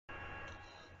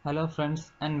Hello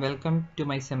friends and welcome to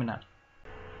my seminar.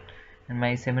 And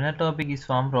my seminar topic is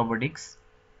swarm robotics.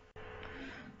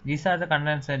 These are the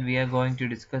contents that we are going to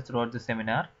discuss throughout the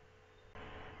seminar.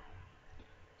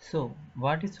 So,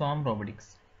 what is swarm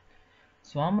robotics?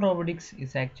 Swarm robotics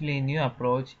is actually a new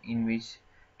approach in which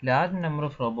large number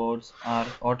of robots are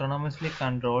autonomously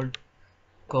controlled,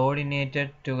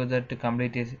 coordinated together to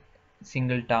complete a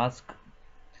single task.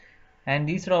 And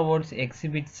these robots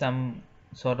exhibit some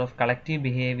sort of collective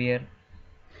behavior,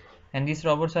 and these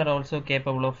robots are also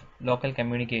capable of local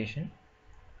communication.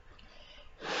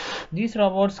 These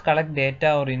robots collect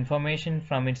data or information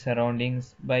from its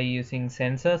surroundings by using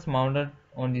sensors mounted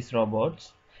on these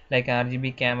robots like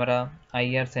RGB camera,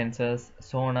 IR sensors,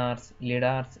 sonars,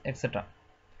 LIDARs, etc.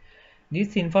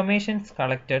 These informations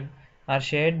collected are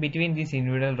shared between these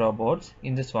individual robots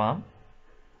in the swarm,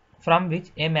 from which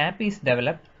a map is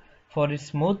developed for its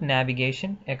smooth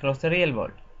navigation across the real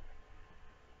world.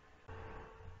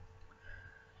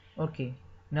 Okay,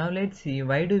 now let's see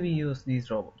why do we use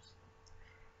these robots.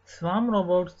 Swarm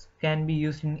robots can be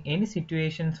used in any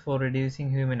situations for reducing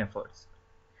human efforts.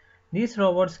 These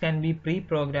robots can be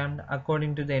pre-programmed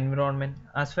according to the environment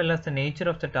as well as the nature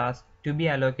of the task to be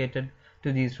allocated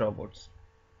to these robots.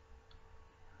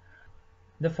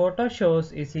 The photo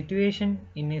shows a situation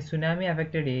in a tsunami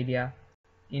affected area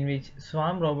in which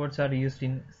swarm robots are used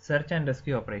in search and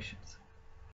rescue operations.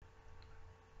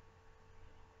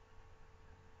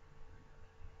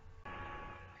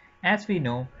 As we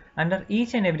know, under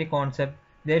each and every concept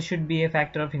there should be a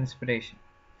factor of inspiration.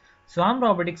 Swarm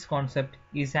robotics concept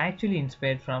is actually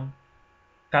inspired from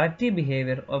collective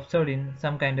behavior observed in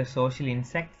some kind of social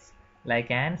insects like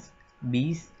ants,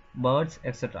 bees, birds,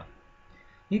 etc.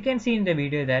 You can see in the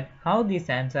video that how these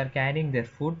ants are carrying their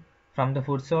food from the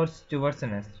food source towards the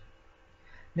nest.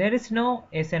 There is no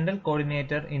a central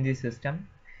coordinator in this system.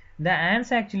 The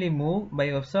ants actually move by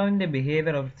observing the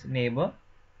behavior of its neighbor,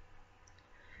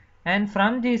 and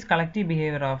from this collective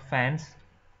behavior of ants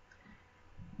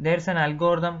there is an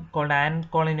algorithm called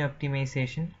ant colony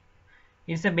optimization.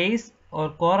 It's a base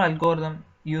or core algorithm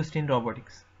used in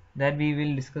robotics that we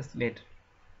will discuss later.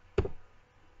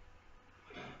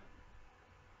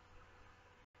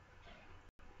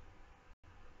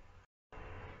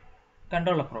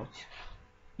 Control approach.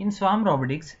 In swarm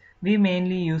robotics, we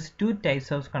mainly use two types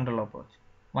of control approach.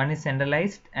 One is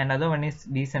centralized and other one is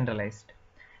decentralized.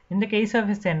 In the case of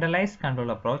a centralized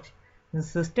control approach, the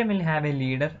system will have a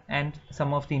leader and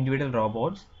some of the individual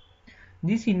robots.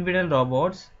 These individual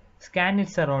robots scan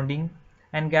its surrounding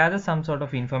and gather some sort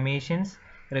of informations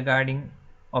regarding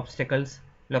obstacles,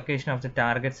 location of the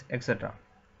targets, etc.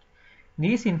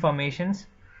 These informations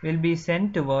will be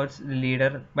sent towards the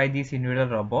leader by these individual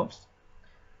robots.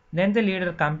 Then the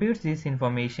leader computes this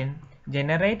information,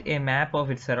 generate a map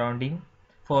of its surrounding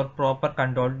for proper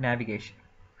controlled navigation.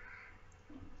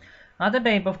 Other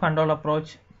type of control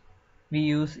approach we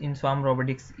use in swarm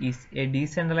robotics is a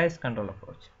decentralized control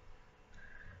approach.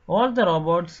 All the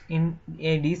robots in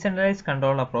a decentralized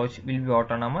control approach will be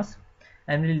autonomous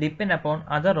and will depend upon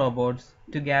other robots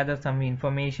to gather some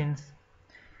informations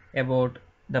about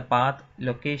the path,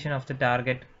 location of the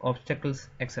target, obstacles,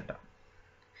 etc.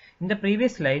 In the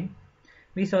previous slide,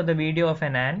 we saw the video of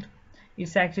an ant.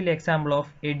 It's actually an example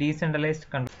of a decentralized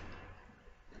control.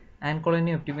 Ant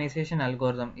colony optimization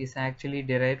algorithm is actually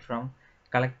derived from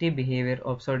collective behavior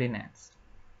observed in ants.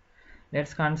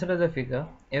 Let's consider the figure,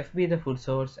 F be the food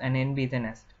source and N be the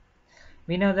nest.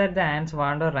 We know that the ants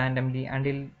wander randomly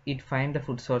until it finds the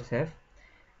food source F,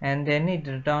 and then it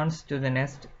returns to the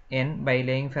nest N by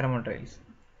laying pheromone trails.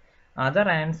 Other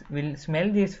ants will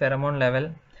smell this pheromone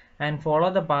level and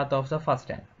follow the path of the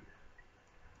first ant.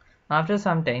 After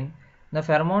some time, the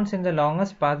pheromones in the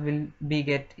longest path will be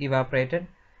get evaporated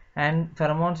and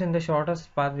pheromones in the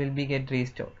shortest path will be get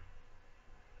restored,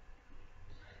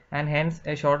 and hence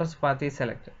a shortest path is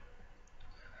selected.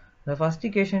 The first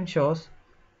equation shows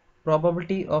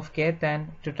probability of kth ant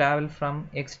to travel from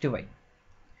x to y,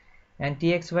 and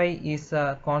txy is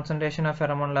a concentration of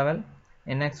pheromone level,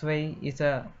 nxy is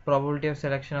a probability of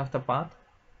selection of the path.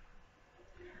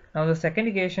 Now the second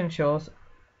equation shows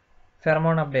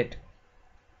pheromone update,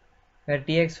 where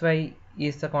txy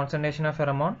is the concentration of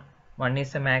pheromone, 1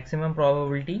 is the maximum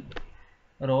probability,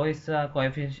 rho is the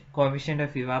coefficient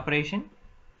of evaporation,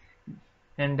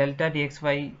 and delta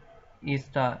txy is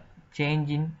the change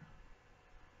in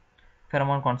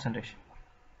pheromone concentration.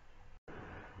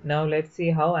 Now let's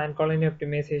see how ant colony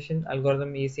optimization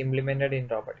algorithm is implemented in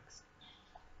robotics.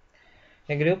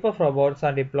 A group of robots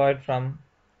are deployed from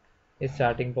a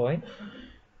starting point.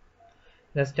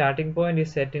 The starting point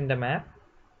is set in the map,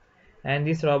 and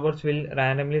these robots will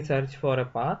randomly search for a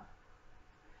path.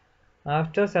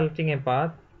 After selecting a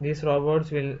path, these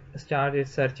robots will start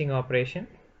its searching operation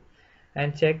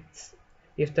and checks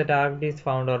if the target is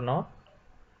found or not.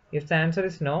 If the answer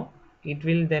is no, it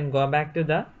will then go back to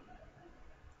the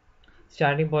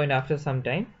starting point after some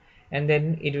time, and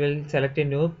then it will select a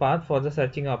new path for the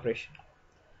searching operation.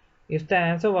 If the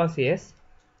answer was yes,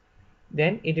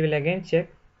 then it will again check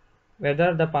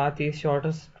whether the path is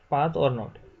shortest path or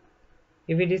not.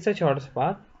 If it is the shortest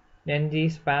path, then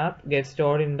this path gets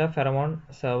stored in the pheromone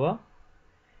server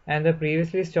and the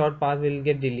previously stored path will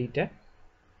get deleted.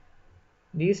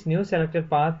 This new selected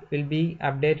path will be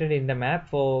updated in the map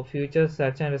for future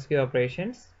search and rescue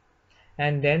operations,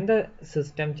 and then the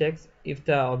system checks if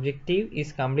the objective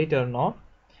is complete or not.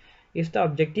 If the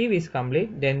objective is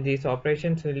complete, then these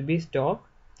operations will be stopped,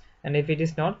 and if it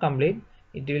is not complete,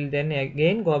 it will then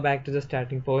again go back to the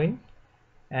starting point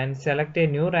and select a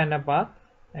new random path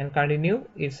and continue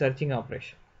its searching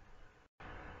operation.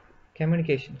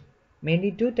 Communication.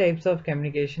 Mainly two types of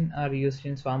communication are used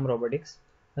in swarm robotics.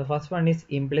 The first one is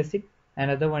implicit and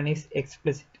other one is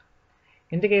explicit.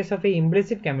 In the case of a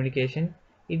implicit communication,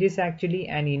 it is actually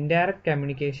an indirect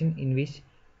communication in which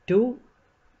two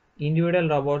individual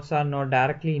robots are not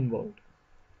directly involved.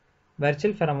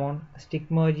 Virtual pheromone,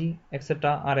 stickmoji,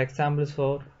 etc. are examples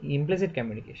for implicit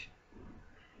communication.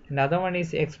 Another one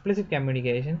is explicit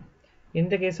communication. In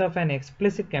the case of an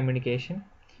explicit communication,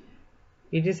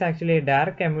 it is actually a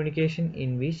direct communication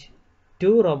in which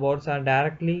two robots are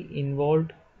directly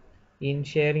involved in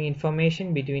sharing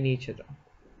information between each other.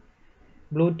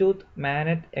 Bluetooth,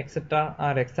 Manet, etc.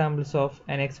 are examples of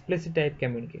an explicit type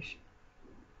communication.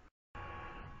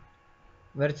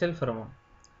 Virtual pheromone.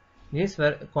 This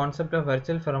concept of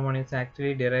virtual pheromone is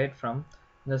actually derived from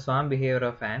the swarm behavior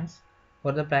of ants.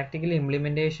 For the practical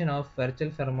implementation of virtual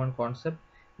pheromone concept,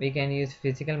 we can use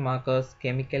physical markers,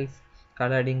 chemicals,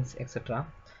 colorings, etc.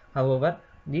 However,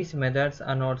 these methods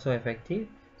are not so effective,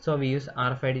 so we use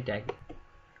RFID tagging.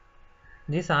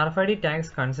 These RFID tags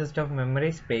consist of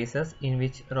memory spaces in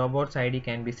which robot's ID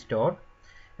can be stored,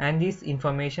 and these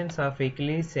informations are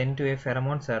frequently sent to a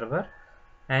pheromone server,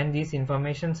 and these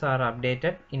informations are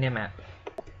updated in a map.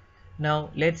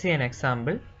 Now let's see an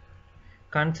example.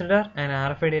 Consider an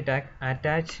RFID tag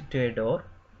attached to a door.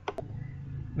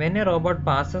 When a robot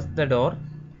passes the door,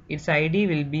 its ID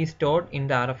will be stored in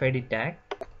the RFID tag,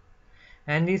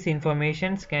 and these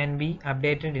informations can be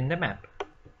updated in the map.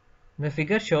 The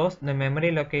figure shows the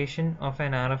memory location of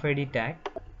an RFID tag.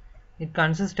 It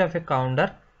consists of a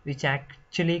counter which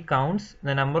actually counts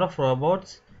the number of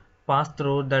robots passed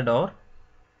through the door.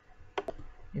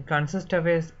 It consists of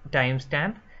a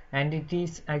timestamp, and it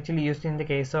is actually used in the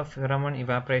case of pheromone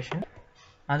evaporation.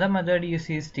 Other method used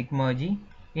is stickmoji.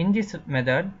 In this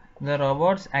method, the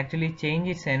robots actually change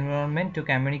its environment to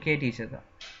communicate each other.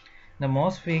 The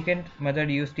most frequent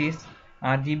method used is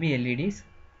RGB LEDs.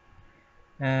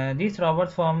 These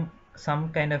robots form some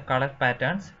kind of color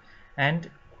patterns, and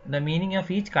the meaning of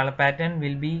each color pattern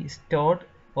will be stored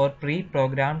or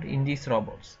pre-programmed in these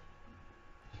robots.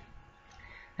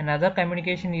 Another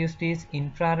communication used is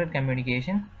infrared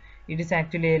communication. It is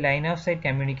actually a line of sight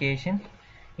communication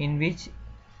in which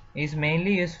is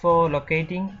mainly used for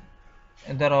locating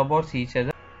the robots each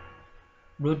other.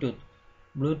 Bluetooth.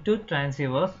 Bluetooth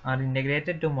transceivers are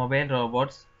integrated to mobile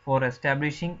robots for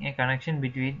establishing a connection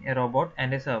between a robot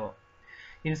and a server.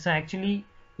 It is actually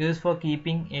used for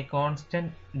keeping a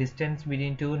constant distance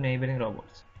between two neighboring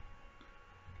robots.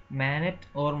 MANET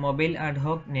or mobile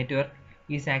ad-hoc network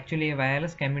is actually a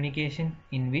wireless communication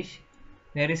in which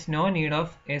there is no need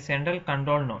of a central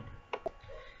control node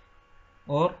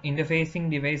or interfacing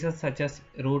devices such as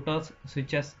routers,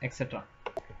 switches, etc.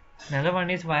 Another one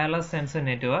is wireless sensor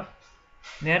network.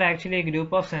 They are actually a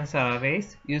group of sensor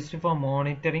arrays used for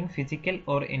monitoring physical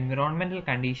or environmental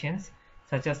conditions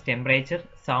such as temperature,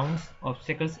 sounds,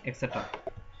 obstacles, etc.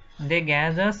 They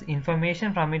gather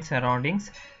information from its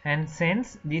surroundings and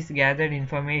sends this gathered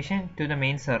information to the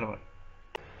main server.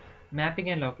 Mapping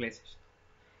and localization.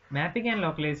 Mapping and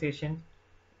localization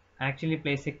actually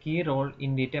plays a key role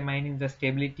in determining the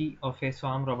stability of a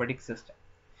swarm robotic system.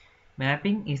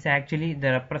 Mapping is actually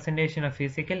the representation of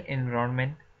physical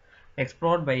environment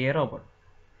explored by a robot.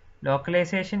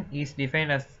 Localization is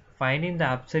defined as finding the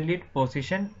absolute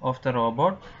position of the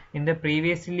robot in the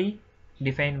previously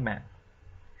defined map.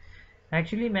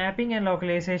 Actually, mapping and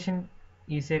localization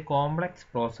is a complex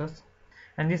process,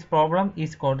 and this problem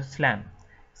is called SLAM,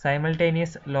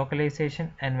 simultaneous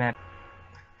localization and mapping.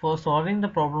 For solving the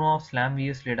problem of SLAM, we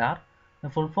use LIDAR. The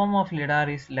full form of LIDAR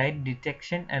is light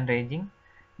detection and ranging.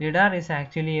 LIDAR is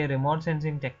actually a remote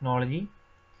sensing technology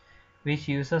which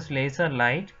uses laser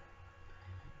light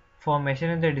for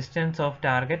measuring the distance of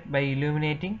target by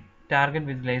illuminating target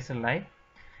with laser light.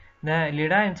 The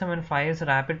LIDAR instrument fires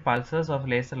rapid pulses of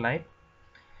laser light.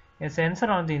 A sensor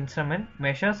on the instrument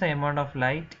measures the amount of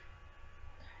light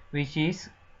which is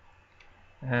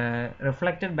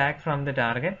reflected back from the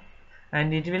target,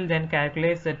 and it will then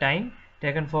calculate the time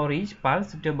taken for each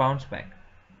pulse to bounce back.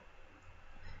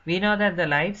 We know that the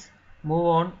lights move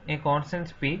on a constant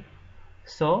speed,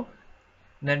 so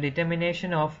the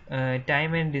determination of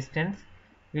time and distance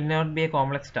will not be a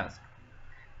complex task.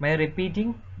 By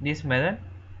repeating this method,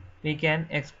 we can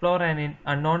explore an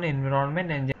unknown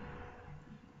environment and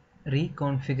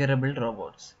reconfigurable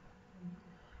robots.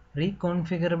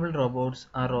 Reconfigurable robots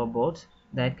are robots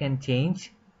that can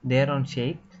change their own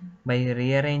shape by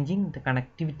rearranging the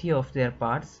connectivity of their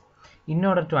parts in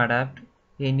order to adapt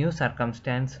a new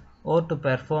circumstance or to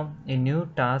perform a new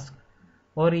task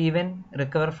or even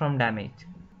recover from damage.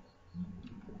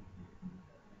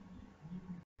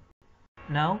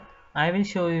 Now I will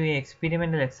show you an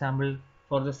experimental example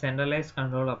for the centralized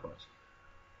control approach.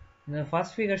 The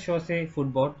first figure shows a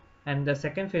footboard and the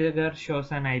second figure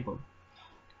shows an eyeboard.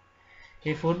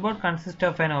 A footboard consists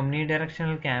of an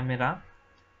omnidirectional camera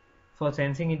for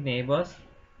sensing its neighbors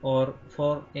or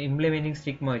for implementing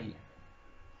stick merging.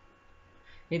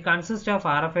 It consists of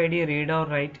RFID read or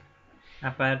write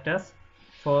apparatus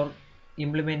for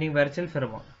implementing virtual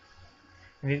pheromone.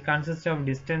 And it consists of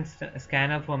distance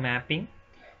scanner for mapping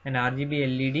and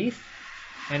RGB LEDs,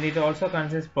 and it also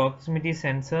consists proximity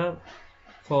sensor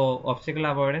for obstacle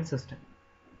avoidance system.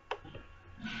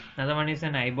 Another one is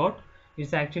an eyeboard.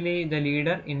 It's actually the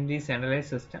leader in the centralized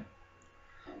system.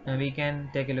 Now we can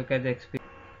take a look at the experience.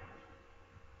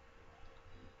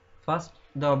 First,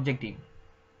 the objective.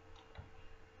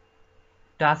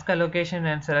 Task allocation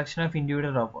and selection of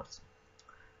individual robots.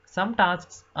 Some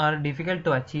tasks are difficult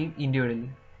to achieve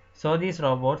individually, so these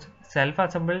robots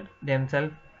self-assembled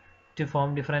themselves to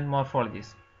form different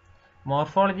morphologies.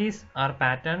 Morphologies are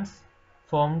patterns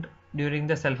formed during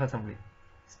the self-assembly.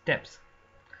 Steps.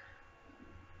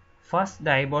 First,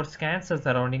 the eyeboard scans the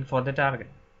surrounding for the target.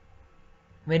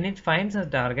 When it finds a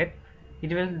target,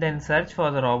 it will then search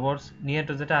for the robots near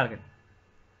to the target.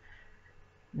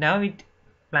 Now it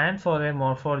plans for a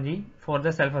morphology for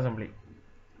the self-assembly,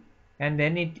 and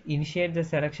then it initiates the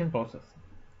selection process.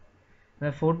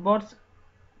 The footboards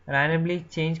randomly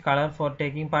change color for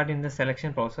taking part in the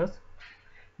selection process.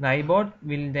 The eyeboard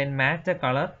will then match the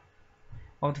color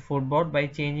of the footboard by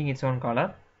changing its own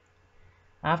color.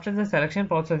 After the selection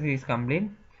process is complete,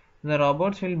 the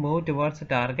robots will move towards the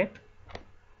target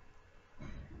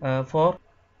for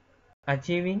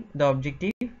achieving the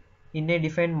objective in a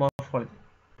defined morphology.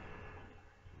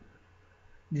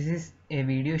 This is a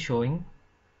video showing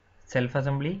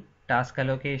self-assembly, task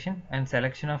allocation and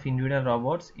selection of individual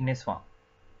robots in a swarm.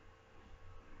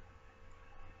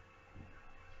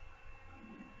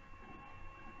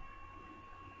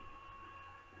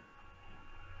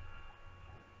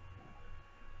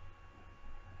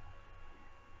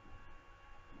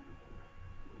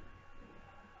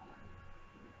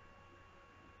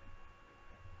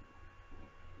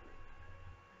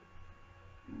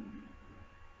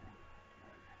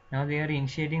 Now they are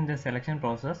initiating the selection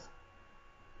process.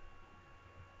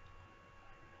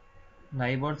 The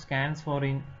eyeboard scans for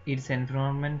its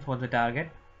environment for the target.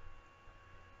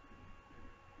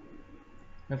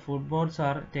 The footboards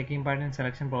are taking part in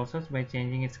selection process by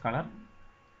changing its color.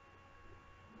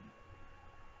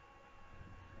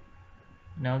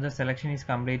 Now the selection is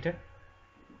completed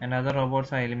and other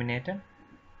robots are eliminated.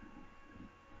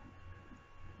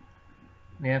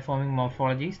 They are forming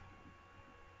morphologies.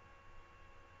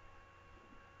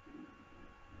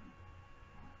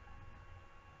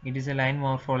 It is a line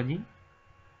morphology.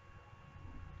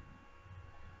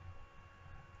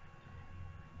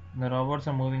 The robots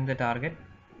are moving the target.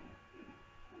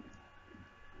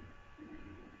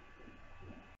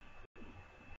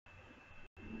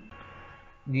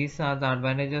 These are the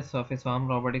advantages of a swarm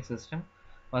robotic system.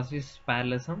 First is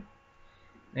parallelism.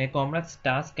 A complex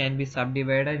task can be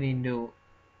subdivided into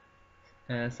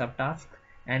subtasks,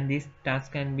 and these tasks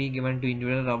can be given to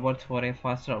individual robots for a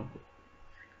faster output.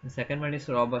 The second one is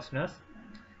robustness.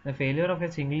 The failure of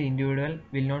a single individual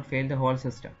will not fail the whole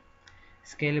system.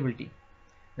 Scalability.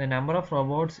 The number of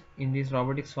robots in this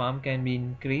robotic swarm can be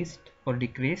increased or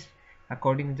decreased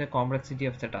according to the complexity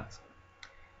of the task.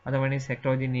 Other one is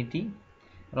heterogeneity.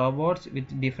 Robots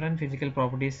with different physical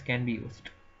properties can be used.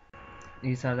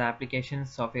 These are the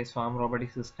applications of a swarm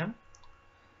robotic system.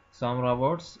 Swarm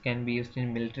robots can be used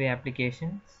in military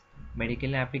applications,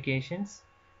 medical applications,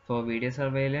 for video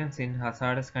surveillance in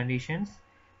hazardous conditions,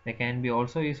 They can be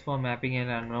also used for mapping an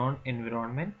unknown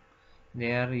environment.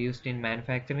 They are used in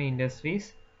manufacturing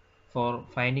industries for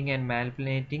finding and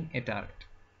manipulating a target.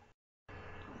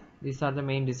 These are the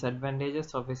main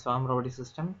disadvantages of a swarm robotic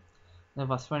system. The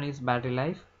first one is battery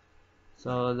life.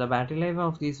 So the battery life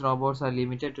of these robots are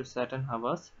limited to certain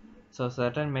hours. So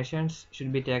certain measures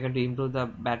should be taken to improve the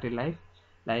battery life,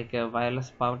 like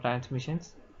wireless power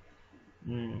transmissions.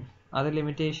 Other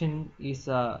limitation is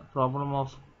a problem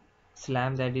of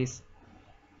SLAM, that is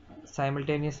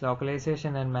simultaneous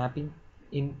localization and mapping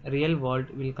in real world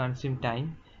will consume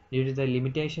time due to the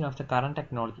limitation of the current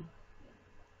technology.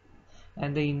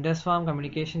 And the inter-swarm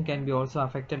communication can be also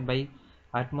affected by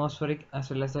atmospheric as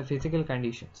well as the physical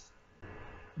conditions.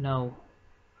 Now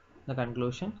the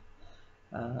conclusion.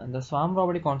 The swarm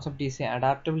robotic concept is an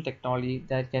adaptable technology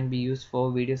that can be used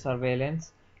for video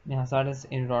surveillance in hazardous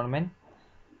environment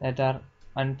that are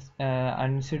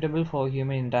unsuitable for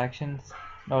human interactions,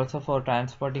 and also for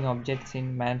transporting objects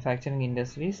in manufacturing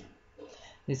industries.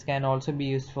 This can also be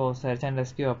used for search and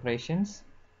rescue operations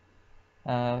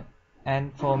uh,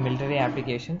 and for military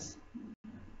applications.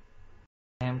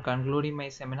 I am concluding my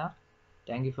seminar.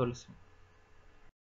 Thank you for listening.